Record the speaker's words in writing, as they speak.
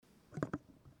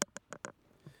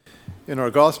In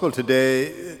our gospel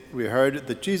today, we heard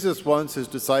that Jesus wants his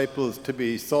disciples to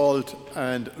be salt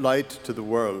and light to the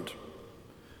world.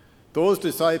 Those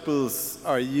disciples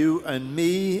are you and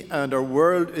me, and our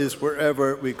world is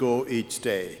wherever we go each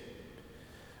day.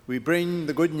 We bring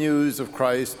the good news of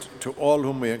Christ to all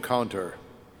whom we encounter.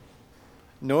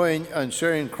 Knowing and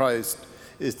sharing Christ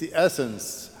is the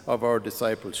essence of our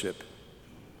discipleship.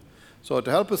 So to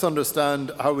help us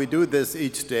understand how we do this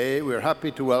each day, we're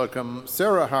happy to welcome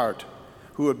Sarah Hart,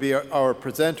 who will be our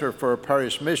presenter for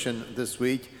Parish Mission this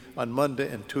week on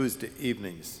Monday and Tuesday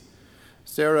evenings.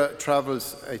 Sarah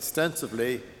travels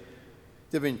extensively,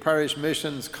 giving parish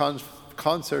missions,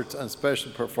 concerts and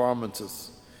special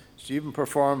performances. She even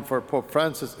performed for Pope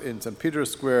Francis in St.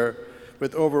 Peter's Square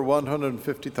with over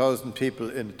 150,000 people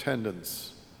in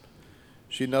attendance.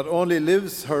 She not only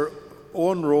lives her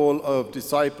own role of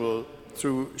disciple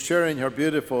through sharing her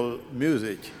beautiful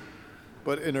music,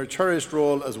 but in her cherished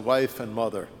role as wife and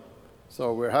mother.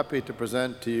 So we're happy to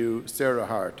present to you Sarah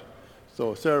Hart.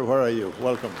 So Sarah, where are you?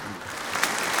 Welcome.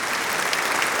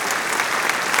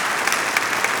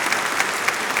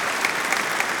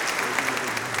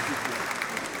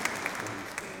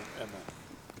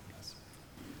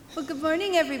 Well, good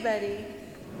morning, everybody.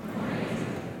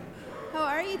 How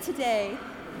are you today?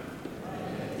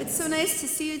 It's so nice to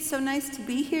see you. It's so nice to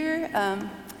be here.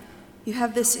 You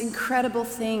have this incredible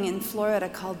thing in Florida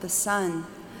called the sun.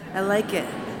 I like it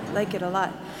a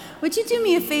lot. Would you do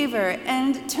me a favor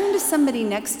and turn to somebody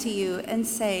next to you and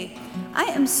say, I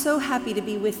am so happy to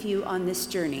be with you on this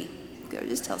journey. Go,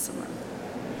 just tell someone.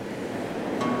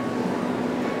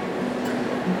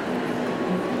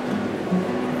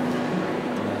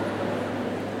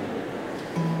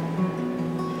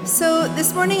 So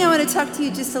this morning I want to talk to you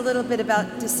just a little bit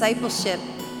about discipleship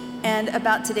and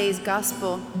about today's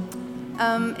gospel.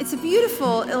 It's a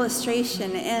beautiful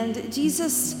illustration, and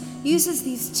Jesus uses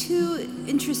these two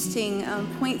interesting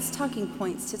talking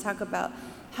points to talk about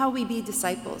how we be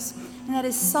disciples, and that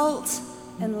is salt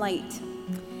and light.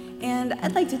 And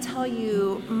I'd like to tell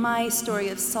you my story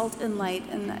of salt and light,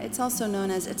 and it's also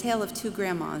known as A Tale of Two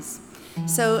Grandmas.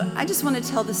 So I just want to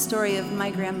tell the story of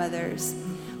my grandmothers.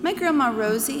 My grandma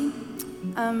Rosie,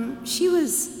 she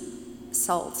was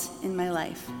salt in my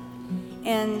life.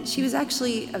 And she was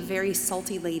actually a very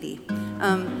salty lady.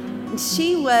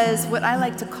 She was what I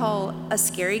like to call a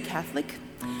scary Catholic.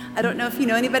 I don't know if you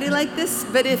know anybody like this,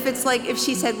 but if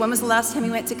she said, when was the last time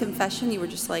you went to confession? You were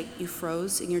just like, you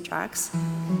froze in your tracks.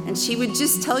 And she would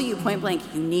just tell you point blank,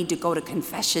 you need to go to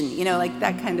confession, like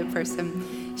that kind of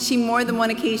person. She more than one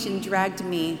occasion dragged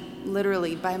me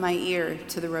literally by my ear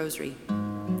to the rosary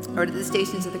or to the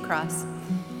Stations of the Cross.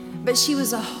 But she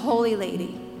was a holy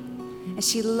lady. And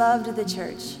she loved the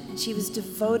church, and she was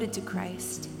devoted to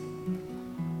Christ.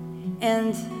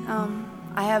 And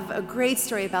I have a great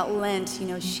story about Lent.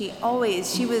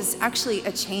 She was actually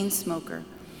a chain smoker.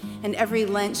 And every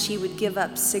Lent, she would give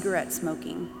up cigarette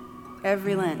smoking.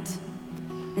 Every Lent.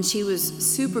 And she was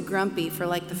super grumpy for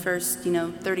like the first,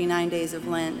 39 days of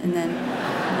Lent. And then,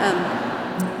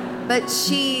 but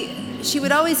she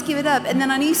would always give it up. And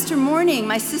then on Easter morning,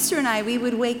 my sister and I, we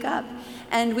would wake up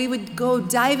and we would go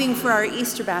diving for our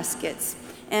Easter baskets.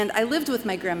 And I lived with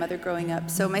my grandmother growing up.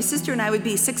 So my sister and I would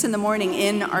be 6 a.m.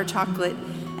 in our chocolate.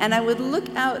 And I would look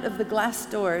out of the glass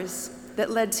doors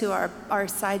that led to our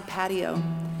side patio.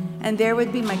 And there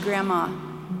would be my grandma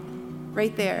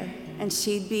right there. And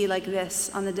she'd be like this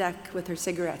on the deck with her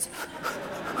cigarettes.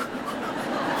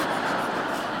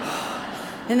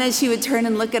 And then she would turn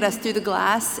and look at us through the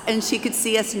glass. And she could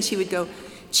see us and she would go,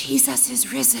 Jesus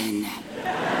is risen.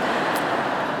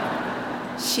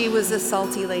 She was a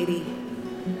salty lady,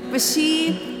 but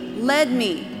she led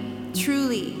me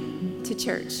truly to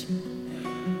church.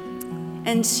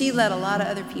 And she led a lot of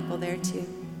other people there too.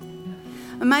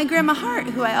 And my Grandma Hart,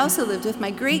 who I also lived with, my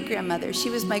great-grandmother,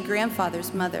 she was my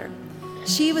grandfather's mother.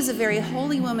 She was a very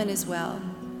holy woman as well,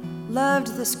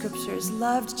 loved the scriptures,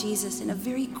 loved Jesus in a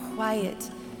very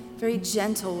quiet, very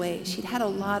gentle way. She'd had a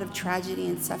lot of tragedy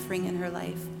and suffering in her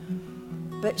life,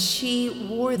 but she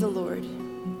wore the Lord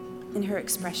in her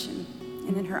expression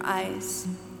and in her eyes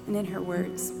and in her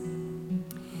words.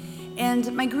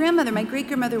 And my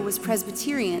great-grandmother was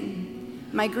Presbyterian.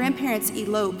 My grandparents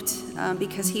eloped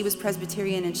because he was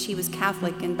Presbyterian and she was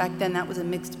Catholic, and back then that was a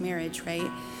mixed marriage,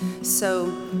 right? So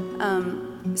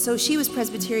she was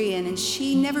Presbyterian, and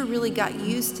she never really got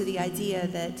used to the idea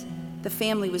that the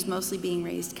family was mostly being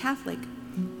raised Catholic.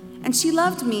 And she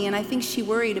loved me, and I think she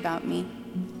worried about me.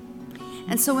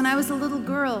 And so when I was a little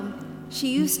girl,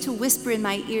 she used to whisper in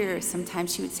my ear.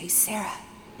 Sometimes she would say, Sarah,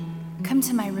 come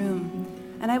to my room.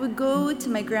 And I would go to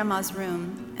my grandma's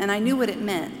room, and I knew what it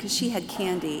meant because she had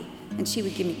candy, and she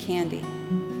would give me candy.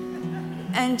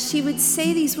 And she would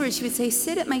say these words. She would say,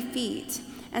 "Sit at my feet."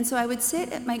 And so I would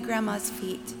sit at my grandma's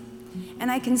feet.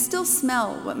 And I can still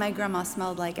smell what my grandma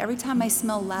smelled like. Every time I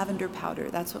smell lavender powder,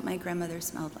 that's what my grandmother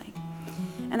smelled like.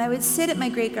 And I would sit at my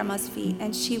great-grandma's feet,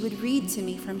 and she would read to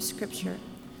me from Scripture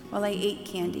while I ate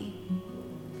candy.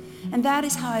 And that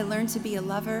is how I learned to be a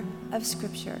lover of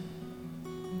Scripture.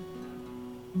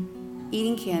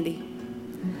 Eating candy,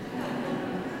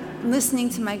 listening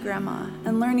to my grandma,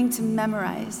 and learning to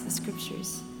memorize the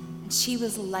Scriptures. And she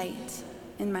was light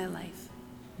in my life.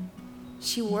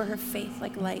 She wore her faith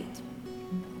like light.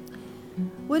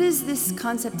 What is this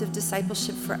concept of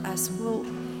discipleship for us? Well,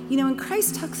 when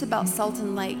Christ talks about salt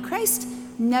and light, Christ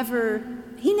never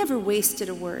wasted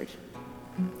a word.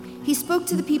 He spoke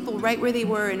to the people right where they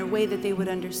were in a way that they would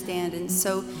understand. And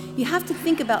so you have to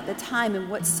think about the time and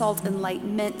what salt and light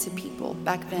meant to people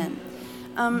back then.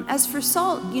 As for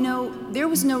salt, there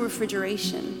was no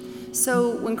refrigeration.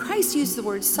 So when Christ used the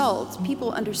word salt,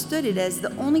 people understood it as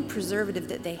the only preservative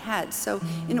that they had. So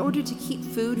in order to keep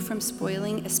food from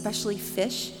spoiling, especially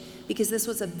fish, because this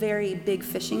was a very big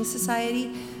fishing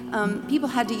society, people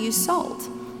had to use salt.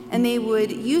 And they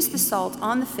would use the salt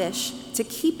on the fish to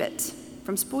keep it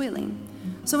from spoiling.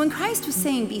 So when Christ was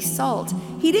saying be salt,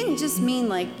 he didn't just mean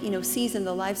season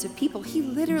the lives of people. He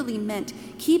literally meant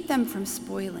keep them from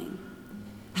spoiling.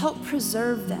 Help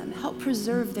preserve them. Help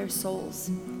preserve their souls.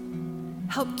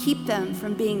 Help keep them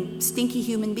from being stinky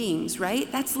human beings, right?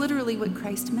 That's literally what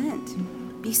Christ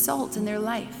meant. Be salt in their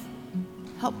life.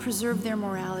 Help preserve their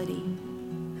morality.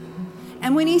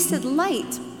 And when he said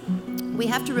light, we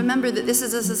have to remember that this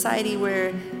is a society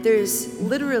where there's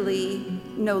literally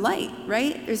no light,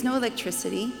 right? There's no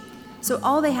electricity. So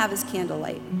all they have is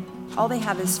candlelight. All they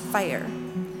have is fire.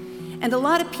 And a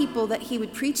lot of people that he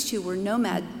would preach to were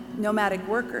nomadic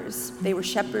workers. They were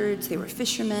shepherds, they were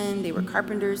fishermen, they were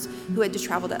carpenters who had to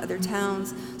travel to other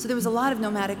towns. So there was a lot of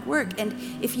nomadic work. And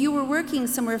if you were working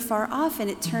somewhere far off and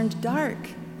it turned dark,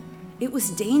 it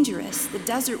was dangerous. The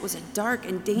desert was a dark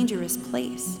and dangerous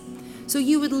place. So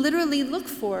you would literally look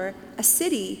for a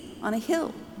city on a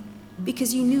hill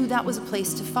because you knew that was a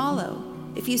place to follow.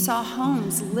 If you saw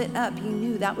homes lit up, you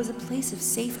knew that was a place of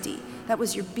safety. That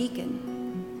was your beacon.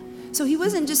 So he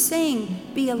wasn't just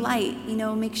saying, be a light,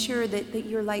 make sure that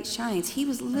your light shines. He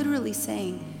was literally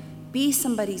saying, be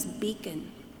somebody's beacon.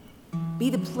 Be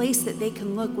the place that they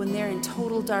can look when they're in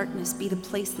total darkness. Be the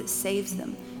place that saves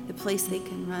them, the place they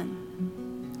can run.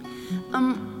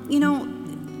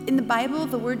 In the Bible,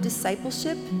 the word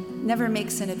discipleship never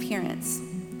makes an appearance.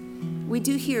 We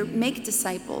do hear make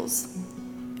disciples,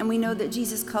 and we know that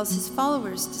Jesus calls his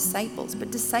followers disciples,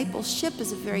 but discipleship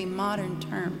is a very modern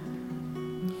term.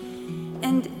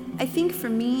 And I think for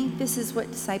me, this is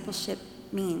what discipleship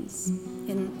means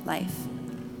in life.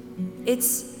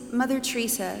 It's Mother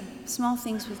Teresa, small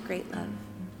things with great love.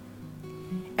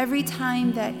 Every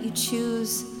time that you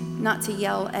choose not to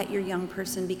yell at your young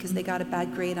person because they got a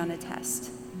bad grade on a test,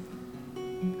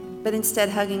 but instead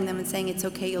hugging them and saying, it's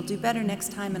okay, you'll do better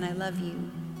next time and I love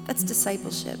you, that's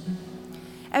discipleship.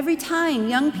 Every time,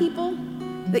 young people,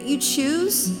 that you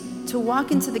choose to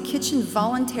walk into the kitchen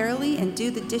voluntarily and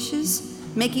do the dishes,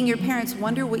 making your parents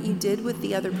wonder what you did with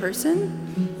the other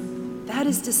person, that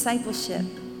is discipleship.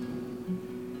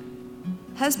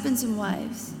 Husbands and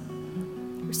wives,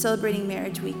 we're celebrating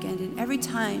marriage weekend, and every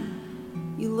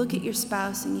time you look at your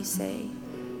spouse and you say,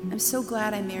 I'm so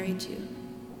glad I married you.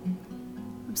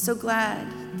 I'm so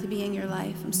glad to be in your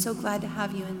life. I'm so glad to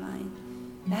have you in mine.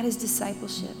 That is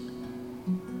discipleship.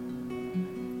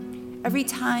 Every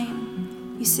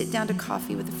time you sit down to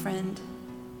coffee with a friend,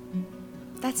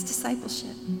 that's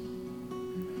discipleship.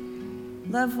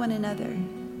 Love one another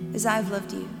as I've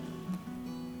loved you.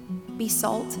 Be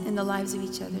salt in the lives of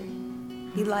each other.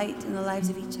 Be light in the lives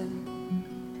of each other.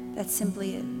 That's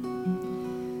simply it.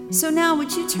 So now,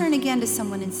 would you turn again to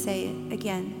someone and say it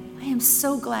again? I am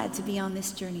so glad to be on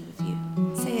this journey with you.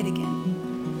 Say it again.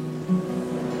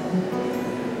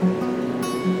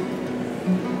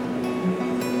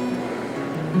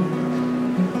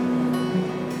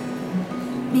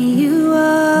 May you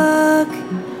walk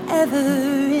ever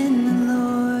in the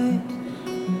Lord,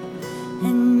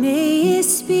 and may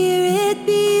his spirit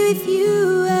be with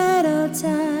you at all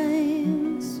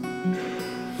times.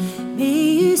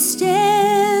 May you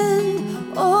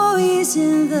stand always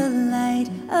in the light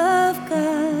of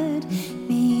God.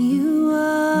 May you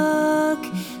walk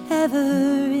ever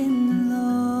in the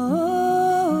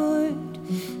Lord.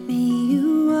 May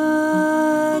you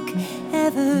walk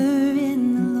ever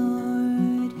in the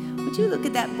Lord. Would you look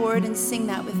at that board and sing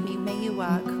that with me? May you walk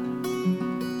walk.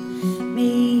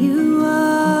 May you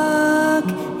walk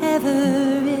ever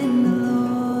in the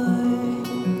Lord,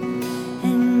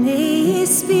 and may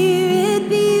His Spirit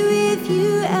be with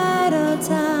you at all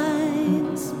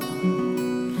times.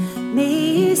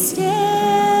 May you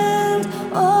stand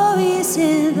always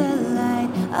in the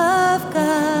light of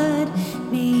God.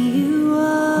 May you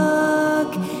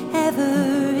walk ever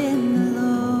in the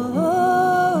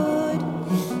Lord.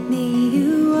 May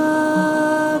you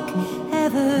walk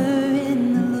ever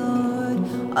in the Lord.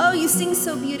 Oh, you sing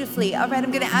so beautifully. All right,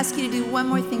 I'm going to ask you to do one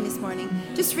more thing this morning.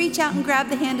 Just reach out and grab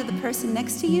the hand of the person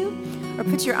next to you, or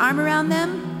put your arm around them.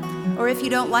 Or if you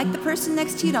don't like the person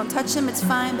next to you, don't touch them, it's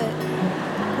fine, but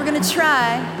we're going to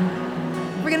try.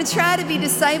 We're going to try to be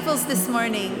disciples this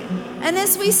morning. And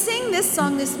as we sing this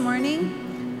song this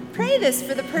morning, pray this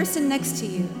for the person next to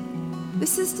you.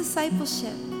 This is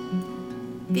discipleship,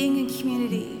 being in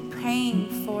community,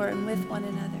 praying for and with one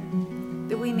another,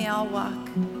 that we may all walk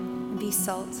and be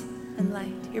salt and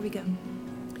light. Here we go.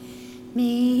 May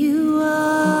you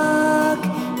walk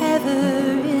ever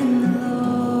in the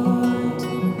Lord,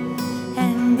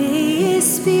 and may His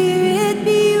Spirit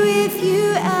be with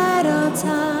you at all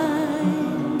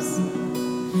times.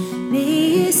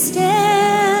 May you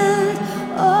stand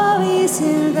always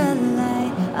in the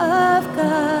light of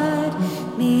God.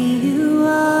 May you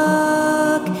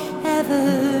walk ever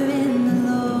in the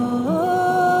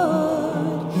Lord.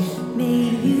 May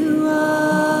you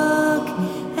walk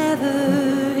ever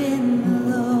in the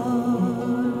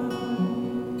Lord.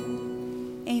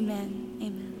 Amen.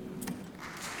 Amen.